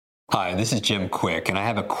Hi, this is Jim Quick, and I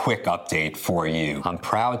have a quick update for you. I'm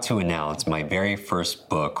proud to announce my very first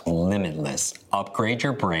book, Limitless. Upgrade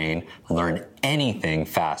your brain, learn anything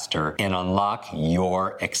faster, and unlock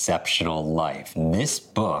your exceptional life. This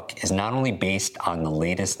book is not only based on the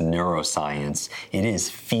latest neuroscience, it is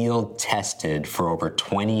field tested for over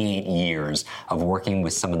 28 years of working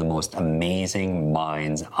with some of the most amazing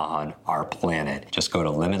minds on our planet. Just go to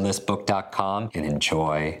limitlessbook.com and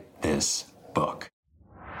enjoy this book.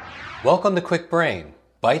 Welcome to Quick Brain,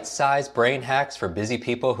 bite-sized brain hacks for busy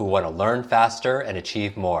people who want to learn faster and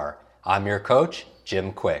achieve more. I'm your coach,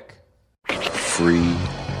 Jim Quick. Free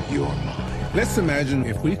your mind. Let's imagine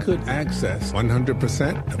if we could access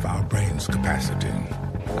 100% of our brain's capacity.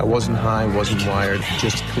 I wasn't high, wasn't wired,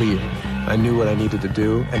 just clear. I knew what I needed to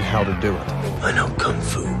do and how to do it. I know Kung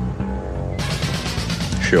Fu.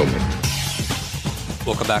 Show me.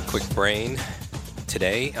 Welcome back, Quick Brain.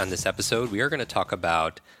 Today, on this episode, we are going to talk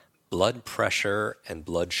about blood pressure and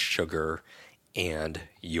blood sugar and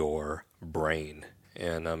your brain.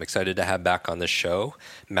 And I'm excited to have back on the show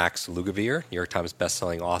Max Lugavere, New York Times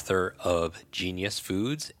bestselling author of Genius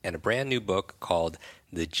Foods and a brand new book called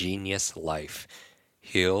The Genius Life.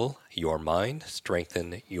 Heal your mind,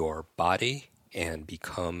 strengthen your body, and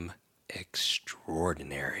become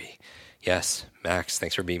extraordinary. Yes, Max,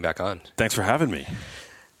 thanks for being back on. Thanks for having me.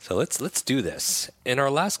 So let's do this. In our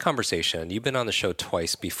last conversation, you've been on the show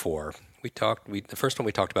twice before. The first one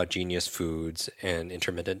we talked about Genius Foods and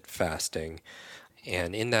intermittent fasting.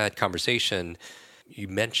 And in that conversation, you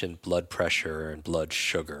mentioned blood pressure and blood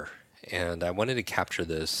sugar. And I wanted to capture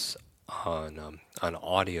this on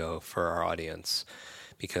audio for our audience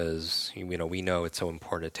because we know it's so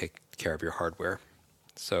important to take care of your hardware.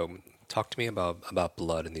 So talk to me about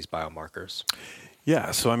blood and these biomarkers. Yeah,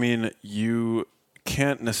 so you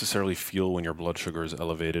can't necessarily feel when your blood sugar is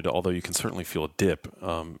elevated, although you can certainly feel a dip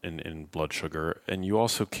in blood sugar. And you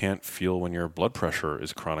also can't feel when your blood pressure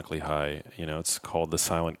is chronically high. It's called the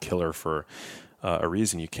silent killer for a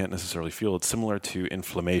reason. You can't necessarily feel it. It's similar to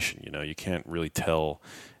inflammation. You can't really tell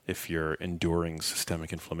if you're enduring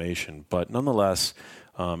systemic inflammation. But nonetheless,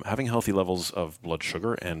 having healthy levels of blood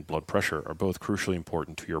sugar and blood pressure are both crucially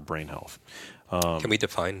important to your brain health. Can we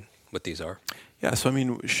define what these are? Yeah, so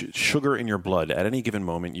sugar in your blood, at any given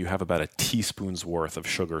moment, you have about a teaspoon's worth of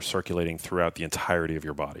sugar circulating throughout the entirety of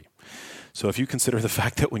your body. So if you consider the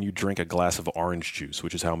fact that when you drink a glass of orange juice,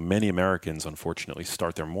 which is how many Americans unfortunately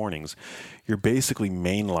start their mornings, you're basically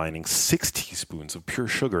mainlining 6 teaspoons of pure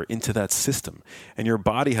sugar into that system. And your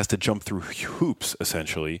body has to jump through hoops,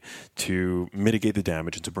 essentially, to mitigate the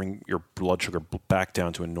damage and to bring your blood sugar back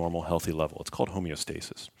down to a normal, healthy level. It's called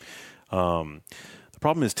homeostasis. The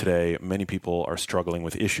problem is today, many people are struggling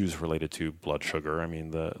with issues related to blood sugar.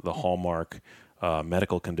 The hallmark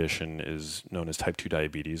medical condition is known as type 2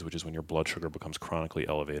 diabetes, which is when your blood sugar becomes chronically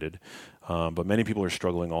elevated. But many people are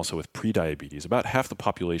struggling also with prediabetes. About half the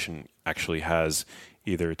population actually has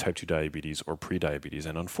either type 2 diabetes or prediabetes.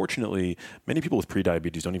 And unfortunately, many people with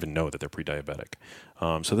prediabetes don't even know that they're prediabetic.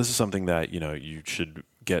 So this is something that, you should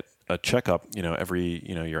get a checkup, every,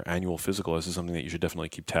 your annual physical. This is something that you should definitely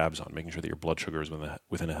keep tabs on, making sure that your blood sugar is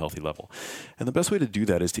within a healthy level. And the best way to do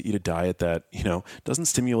that is to eat a diet that, doesn't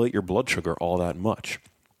stimulate your blood sugar all that much.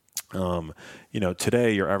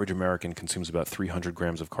 Today, your average American consumes about 300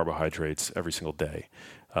 grams of carbohydrates every single day.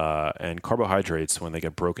 And carbohydrates, when they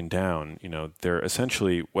get broken down, they're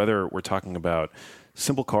essentially, whether we're talking about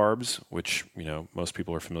simple carbs, which, most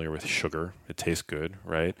people are familiar with sugar, it tastes good,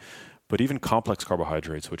 right? But even complex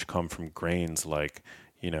carbohydrates, which come from grains like,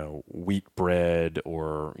 wheat bread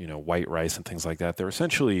or, white rice and things like that, they're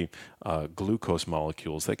essentially glucose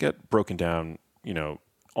molecules that get broken down,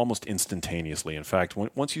 almost instantaneously. In fact,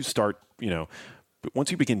 once you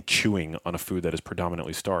begin chewing on a food that is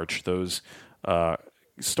predominantly starch, those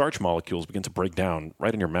starch molecules begin to break down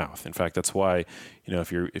right in your mouth. In fact, that's why,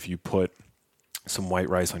 if you put some white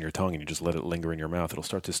rice on your tongue and you just let it linger in your mouth, it'll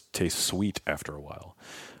start to taste sweet after a while.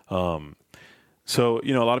 So,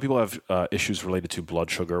 a lot of people have issues related to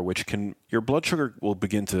blood sugar, your blood sugar will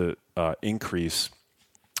begin to increase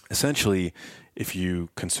essentially if you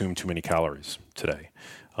consume too many calories today.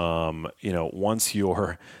 Once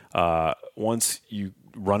you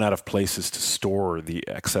run out of places to store the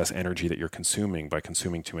excess energy that you're consuming by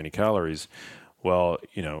consuming too many calories, well,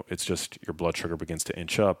 it's just your blood sugar begins to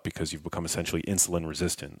inch up because you've become essentially insulin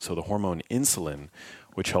resistant. So the hormone insulin,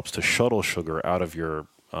 which helps to shuttle sugar out of your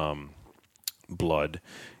blood,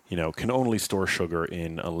 can only store sugar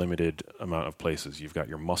in a limited amount of places. You've got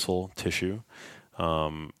your muscle tissue,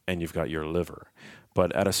 and you've got your liver.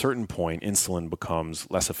 But at a certain point, insulin becomes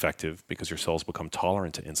less effective because your cells become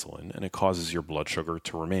tolerant to insulin, and it causes your blood sugar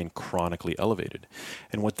to remain chronically elevated.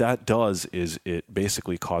 And what that does is it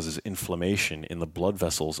basically causes inflammation in the blood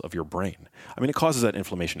vessels of your brain. I mean, it causes that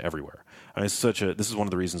inflammation everywhere. I mean, this is one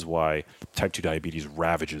of the reasons why type 2 diabetes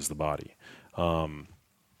ravages the body.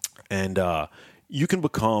 You can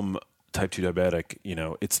become type 2 diabetic,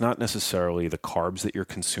 it's not necessarily the carbs that you're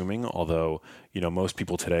consuming, although, most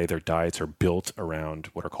people today, their diets are built around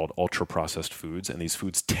what are called ultra-processed foods, and these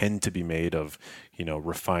foods tend to be made of,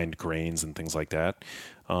 refined grains and things like that.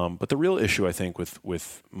 But the real issue, I think,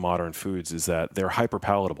 with modern foods is that they're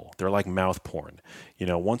hyper-palatable. They're like mouth porn.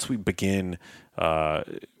 Once we begin,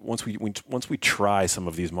 once we try some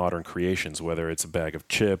of these modern creations, whether it's a bag of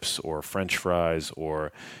chips or French fries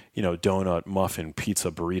or, donut, muffin,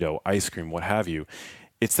 pizza, burrito, ice cream, what have you,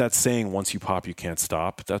 it's that saying, once you pop, you can't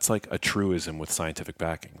stop. That's like a truism with scientific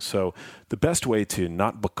backing. So the best way to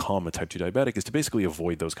not become a type 2 diabetic is to basically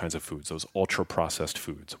avoid those kinds of foods, those ultra-processed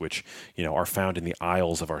foods, which are found in the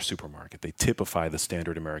aisles of our supermarket. They typify the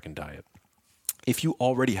standard American diet. If you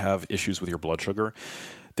already have issues with your blood sugar,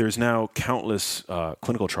 there's now countless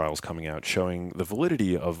clinical trials coming out showing the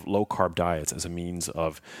validity of low-carb diets as a means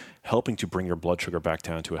of helping to bring your blood sugar back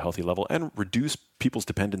down to a healthy level and reduce people's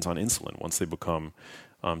dependence on insulin once they become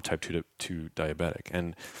type 2 diabetic.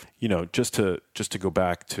 And just to go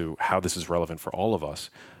back to how this is relevant for all of us,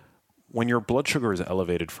 when your blood sugar is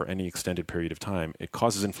elevated for any extended period of time, it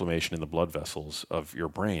causes inflammation in the blood vessels of your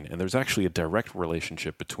brain. And there's actually a direct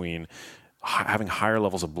relationship between having higher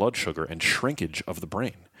levels of blood sugar and shrinkage of the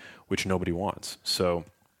brain, which nobody wants. So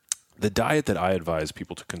the diet that I advise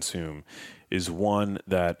people to consume is one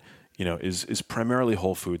that is primarily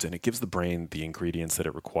whole foods, and it gives the brain the ingredients that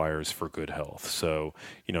it requires for good health. So,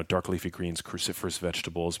 dark leafy greens, cruciferous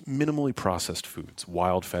vegetables, minimally processed foods,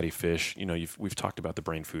 wild fatty fish. We've talked about the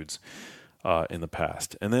brain foods in the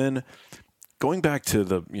past. And then going back to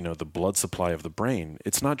the blood supply of the brain,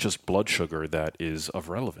 it's not just blood sugar that is of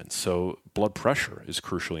relevance. So blood pressure is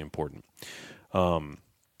crucially important.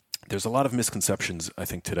 There's a lot of misconceptions, I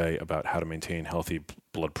think, today about how to maintain healthy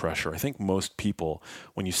blood pressure. I think most people,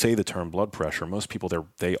 when you say the term blood pressure, most people,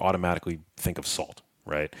 they automatically think of salt,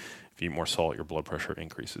 right? If you eat more salt, your blood pressure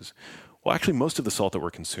increases. Well, actually, most of the salt that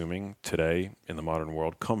we're consuming today in the modern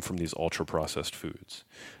world come from these ultra-processed foods.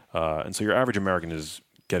 And so your average American is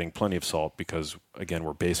getting plenty of salt because, again,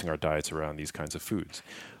 we're basing our diets around these kinds of foods.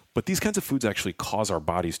 But these kinds of foods actually cause our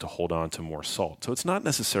bodies to hold on to more salt. So it's not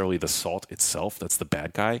necessarily the salt itself that's the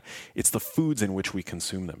bad guy. It's the foods in which we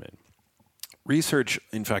consume them in. Research,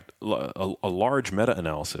 in fact, a large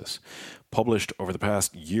meta-analysis published over the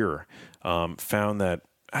past year found that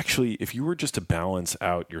actually, if you were just to balance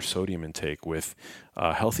out your sodium intake with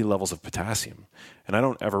healthy levels of potassium, and I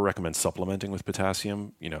don't ever recommend supplementing with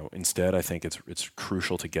potassium, instead I think it's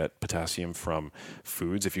crucial to get potassium from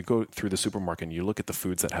foods. If you go through the supermarket and you look at the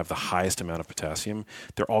foods that have the highest amount of potassium,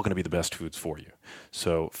 they're all going to be the best foods for you.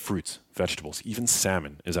 So fruits, vegetables, even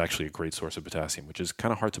salmon is actually a great source of potassium, which is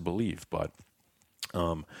kind of hard to believe, but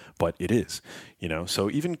it is. So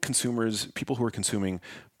even people who are consuming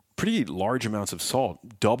pretty large amounts of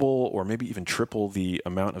salt, double or maybe even triple the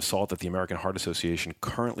amount of salt that the American Heart Association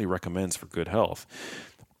currently recommends for good health.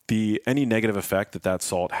 Any negative effect that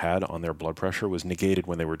salt had on their blood pressure was negated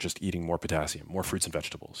when they were just eating more potassium, more fruits and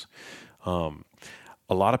vegetables. A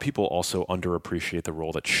lot of people also underappreciate the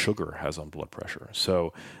role that sugar has on blood pressure.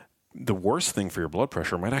 So the worst thing for your blood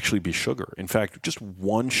pressure might actually be sugar. In fact, just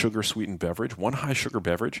one sugar-sweetened beverage, one high-sugar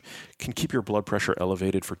beverage, can keep your blood pressure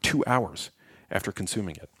elevated for 2 hours after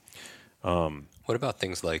consuming it. What about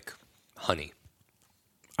things like honey?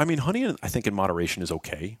 I mean, honey, I think in moderation is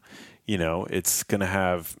okay. It's going to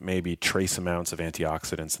have maybe trace amounts of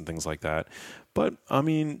antioxidants and things like that. But, I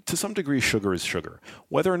mean, to some degree, sugar is sugar.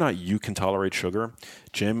 Whether or not you can tolerate sugar,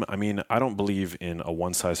 Jim, I mean, I don't believe in a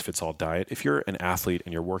one-size-fits-all diet. If you're an athlete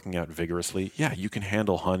and you're working out vigorously, yeah, you can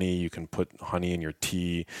handle honey. You can put honey in your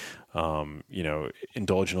tea,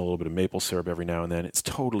 indulge in a little bit of maple syrup every now and then. It's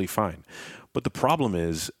totally fine. But the problem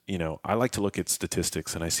is, I like to look at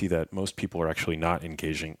statistics, and I see that most people are actually not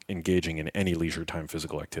engaging in any leisure time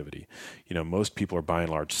physical activity. Most people are by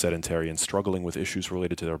and large sedentary and struggling with issues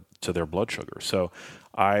related to their blood sugar. So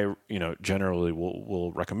I, generally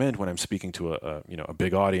will recommend when I'm speaking to a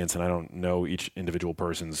big audience, and I don't know each individual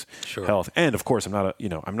person's health. And of course, I'm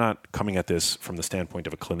not coming at this from the standpoint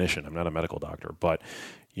of a clinician. I'm not a medical doctor, but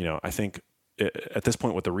I think at this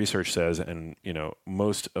point, what the research says, and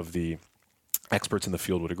most of the experts in the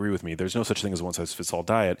field would agree with me, there's no such thing as a one-size-fits-all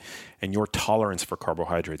diet, and your tolerance for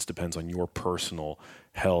carbohydrates depends on your personal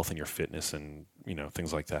health and your fitness and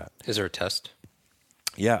things like that. Is there a test?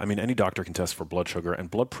 Yeah, I mean, any doctor can test for blood sugar,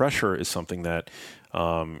 and blood pressure is something that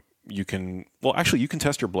you can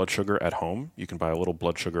test your blood sugar at home. You can buy a little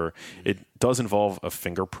blood sugar. It does involve a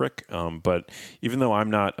finger prick, but even though I'm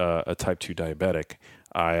not a type 2 diabetic,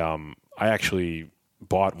 I actually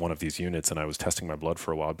bought one of these units, and I was testing my blood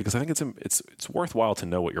for a while because I think it's worthwhile to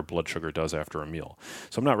know what your blood sugar does after a meal.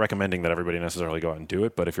 So I'm not recommending that everybody necessarily go out and do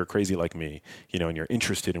it, but if you're crazy like me, and you're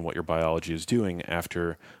interested in what your biology is doing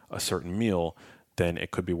after a certain meal, then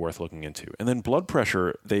it could be worth looking into. And then blood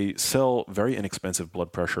pressure, they sell very inexpensive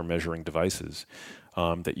blood pressure measuring devices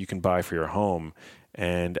that you can buy for your home.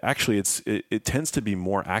 And actually, it tends to be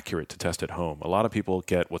more accurate to test at home. A lot of people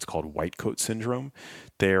get what's called white coat syndrome.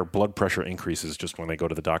 Their blood pressure increases just when they go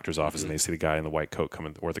to the doctor's office and they see the guy in the white coat come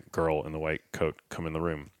in, or the girl in the white coat come in the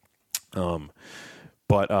room.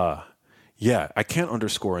 Yeah, I can't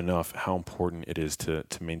underscore enough how important it is to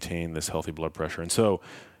maintain this healthy blood pressure. And so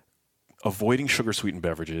avoiding sugar-sweetened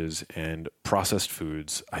beverages and processed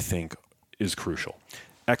foods, I think, is crucial.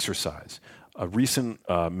 Exercise. A recent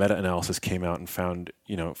meta-analysis came out and found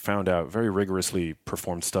out, very rigorously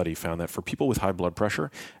performed study found that for people with high blood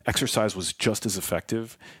pressure, exercise was just as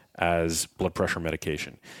effective as blood pressure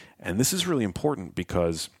medication. And this is really important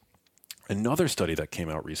because another study that came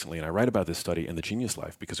out recently, and I write about this study in The Genius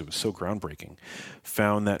Life because it was so groundbreaking,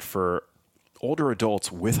 found that for older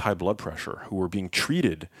adults with high blood pressure who were being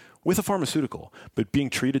treated with a pharmaceutical, but being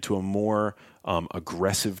treated to a more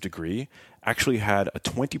aggressive degree, actually had a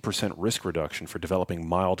 20% risk reduction for developing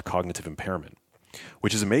mild cognitive impairment,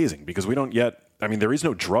 which is amazing because we don't yet, there is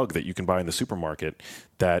no drug that you can buy in the supermarket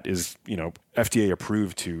that is, FDA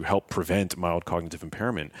approved to help prevent mild cognitive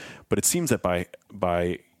impairment. But it seems that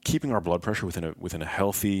by keeping our blood pressure within a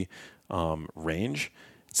healthy range,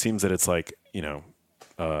 it seems that it's like,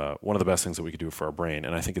 one of the best things that we could do for our brain.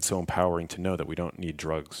 And I think it's so empowering to know that we don't need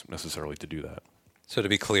drugs necessarily to do that. So to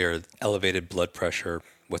be clear, elevated blood pressure,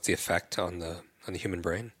 what's the effect on the human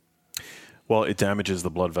brain? Well, it damages the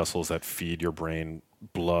blood vessels that feed your brain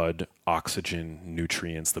blood, oxygen,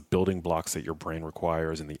 nutrients, the building blocks that your brain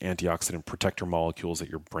requires, and the antioxidant protector molecules that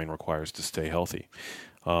your brain requires to stay healthy.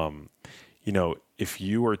 If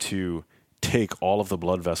you were to take all of the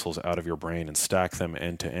blood vessels out of your brain and stack them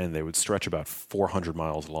end to end, they would stretch about 400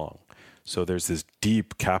 miles long. So there's this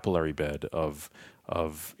deep capillary bed of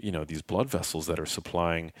these blood vessels that are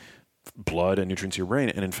supplying blood and nutrients to your brain.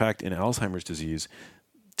 And in fact, in Alzheimer's disease,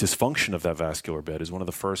 dysfunction of that vascular bed is one of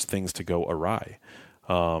the first things to go awry.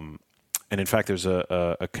 And in fact, there's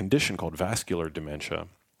a condition called vascular dementia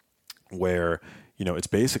where, it's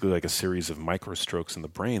basically like a series of microstrokes in the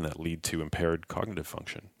brain that lead to impaired cognitive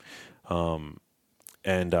function.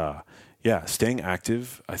 Staying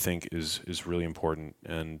active, I think, is really important.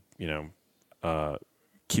 And,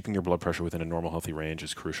 keeping your blood pressure within a normal, healthy range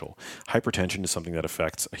is crucial. Hypertension is something that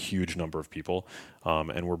affects a huge number of people.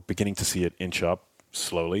 And we're beginning to see it inch up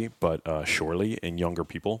slowly, but surely in younger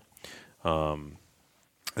people. And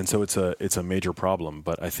so it's a major problem.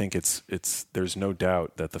 But I think there's no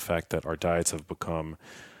doubt that the fact that our diets have become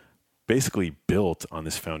basically built on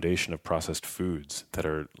this foundation of processed foods that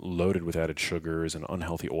are loaded with added sugars and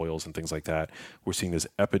unhealthy oils and things like that. We're seeing this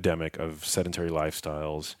epidemic of sedentary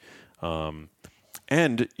lifestyles.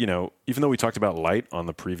 And, even though we talked about light on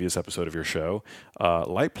the previous episode of your show,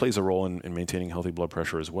 light plays a role in maintaining healthy blood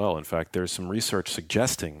pressure as well. In fact, there's some research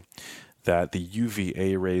suggesting that the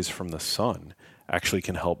UVA rays from the sun actually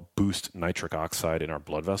can help boost nitric oxide in our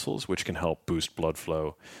blood vessels, which can help boost blood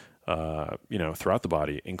flow throughout the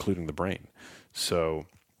body, including the brain. So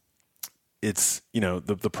it's,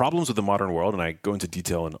 the problems with the modern world, and I go into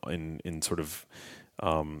detail in sort of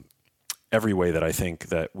every way that I think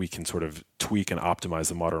that we can sort of tweak and optimize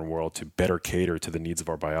the modern world to better cater to the needs of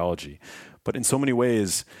our biology. But in so many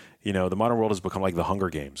ways, the modern world has become like the Hunger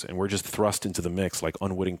Games, and we're just thrust into the mix like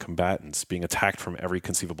unwitting combatants being attacked from every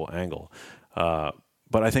conceivable angle.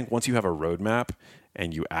 But I think once you have a roadmap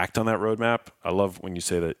and you act on that roadmap, I love when you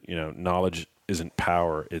say that, knowledge isn't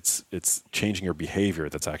power. It's changing your behavior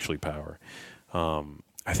that's actually power.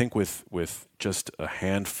 I think with just a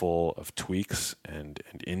handful of tweaks and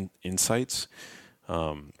insights,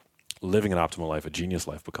 living an optimal life, a genius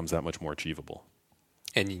life, becomes that much more achievable.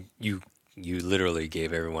 And you literally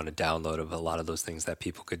gave everyone a download of a lot of those things that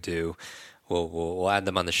people could do. We'll add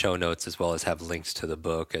them on the show notes, as well as have links to the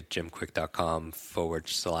book at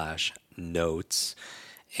jimquick.com/notes.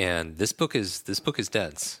 And this book is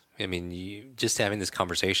dense. Just having this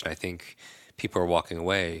conversation, I think people are walking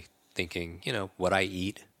away thinking, what I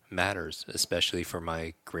eat matters, especially for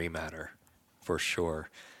my gray matter, for sure.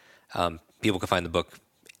 People can find the book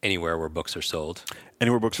anywhere where books are sold.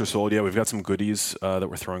 Anywhere books are sold, yeah. We've got some goodies that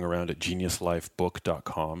we're throwing around at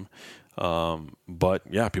geniuslifebook.com. But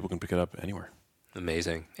yeah, people can pick it up anywhere.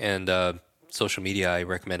 Amazing. And social media, I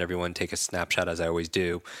recommend everyone take a snapshot, as I always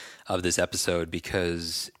do, of this episode,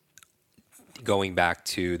 because going back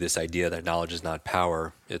to this idea that knowledge is not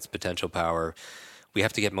power, it's potential power, we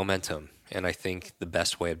have to get momentum. And I think the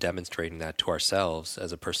best way of demonstrating that to ourselves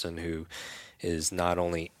as a person who is not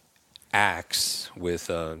only acts with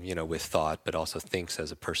thought, but also thinks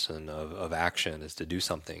as a person of action, is to do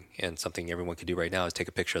something. And something everyone can do right now is take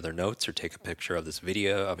a picture of their notes or take a picture of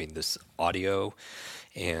this audio,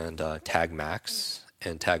 and tag Max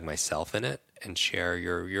and tag myself in it and share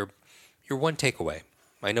your one takeaway.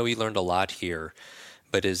 I know you learned a lot here,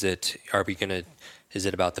 but is it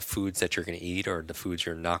about the foods that you're going to eat or the foods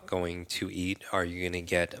you're not going to eat? Are you going to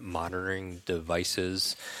get monitoring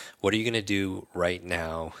devices? What are you going to do right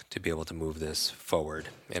now to be able to move this forward?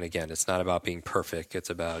 And again, it's not about being perfect.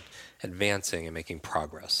 It's about advancing and making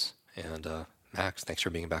progress. And Max, thanks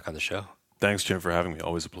for being back on the show. Thanks, Jim, for having me.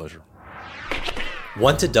 Always a pleasure.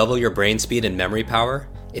 Want to double your brain speed and memory power?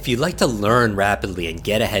 If you'd like to learn rapidly and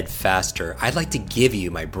get ahead faster, I'd like to give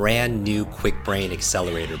you my brand new Quick Brain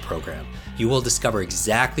Accelerator program. You will discover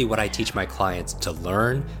exactly what I teach my clients to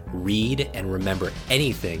learn, read, and remember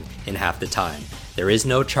anything in half the time. There is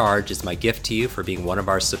no charge. It's my gift to you for being one of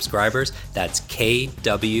our subscribers. That's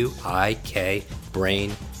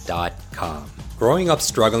kwikbrain.com. Growing up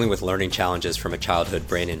struggling with learning challenges from a childhood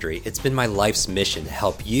brain injury, it's been my life's mission to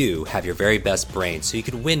help you have your very best brain so you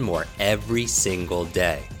can win more every single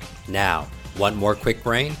day. Now, want more Quick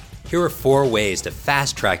Brain? Here are 4 ways to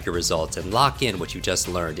fast track your results and lock in what you just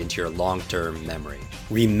learned into your long-term memory.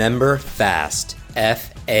 Remember FAST,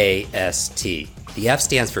 F-A-S-T. The F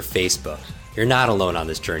stands for Facebook. You're not alone on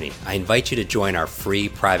this journey. I invite you to join our free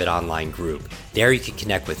private online group. There you can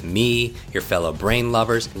connect with me, your fellow brain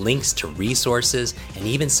lovers, links to resources, and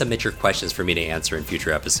even submit your questions for me to answer in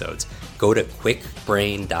future episodes. Go to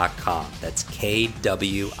quickbrain.com. That's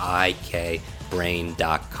K-W-I-K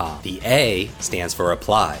brain.com. The A stands for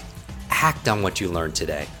apply. Act on what you learned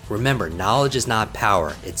today. Remember, knowledge is not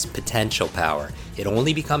power, it's potential power. It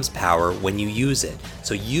only becomes power when you use it.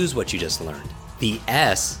 So use what you just learned. The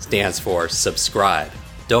S stands for subscribe.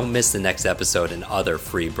 Don't miss the next episode and other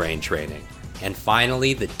free brain training. And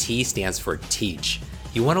finally, the T stands for teach.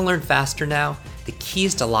 You want to learn faster now? The key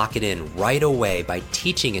is to lock it in right away by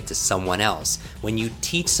teaching it to someone else. When you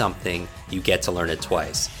teach something, you get to learn it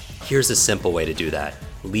twice. Here's a simple way to do that.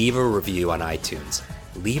 Leave a review on iTunes.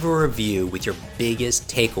 Leave a review with your biggest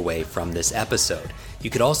takeaway from this episode. You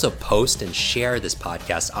could also post and share this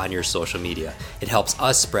podcast on your social media. It helps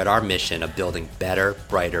us spread our mission of building better,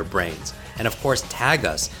 brighter brains. And of course, tag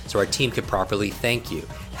us so our team can properly thank you.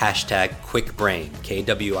 #QuickBrain,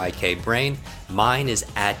 K-W-I-K brain. Mine is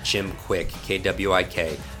 @JimQuick,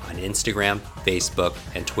 K-W-I-K, on Instagram, Facebook,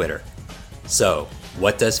 and Twitter. So,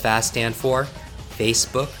 what does FAST stand for?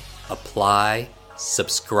 Facebook, apply,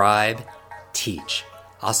 subscribe, teach.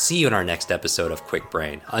 I'll see you in our next episode of Quick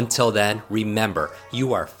Brain. Until then, remember,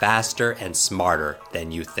 you are faster and smarter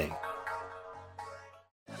than you think.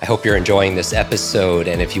 I hope you're enjoying this episode.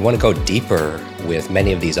 And if you want to go deeper with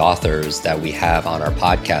many of these authors that we have on our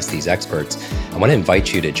podcast, these experts, I want to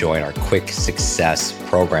invite you to join our Quick Success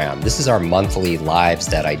program. This is our monthly lives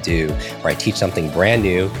that I do, where I teach something brand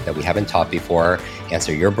new that we haven't taught before,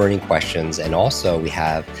 answer your burning questions, and also we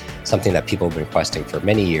have something that people have been requesting for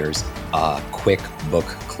many years, a Quick Book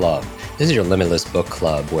Club. This is your limitless book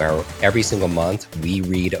club where every single month we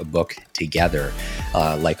read a book together,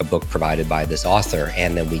 like a book provided by this author.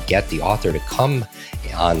 And then we get the author to come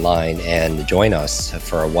online and join us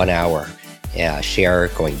for a 1 hour, share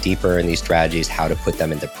going deeper in these strategies, how to put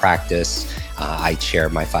them into practice. I share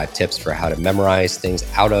my 5 tips for how to memorize things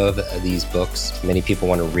out of these books. Many people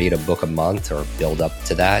want to read a book a month or build up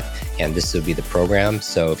to that, and this would be the program.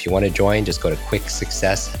 So if you want to join, just go to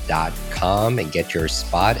quicksuccess.com and get your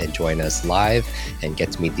spot and join us live and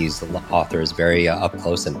get to meet these authors very up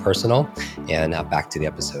close and personal. And back to the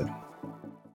episode.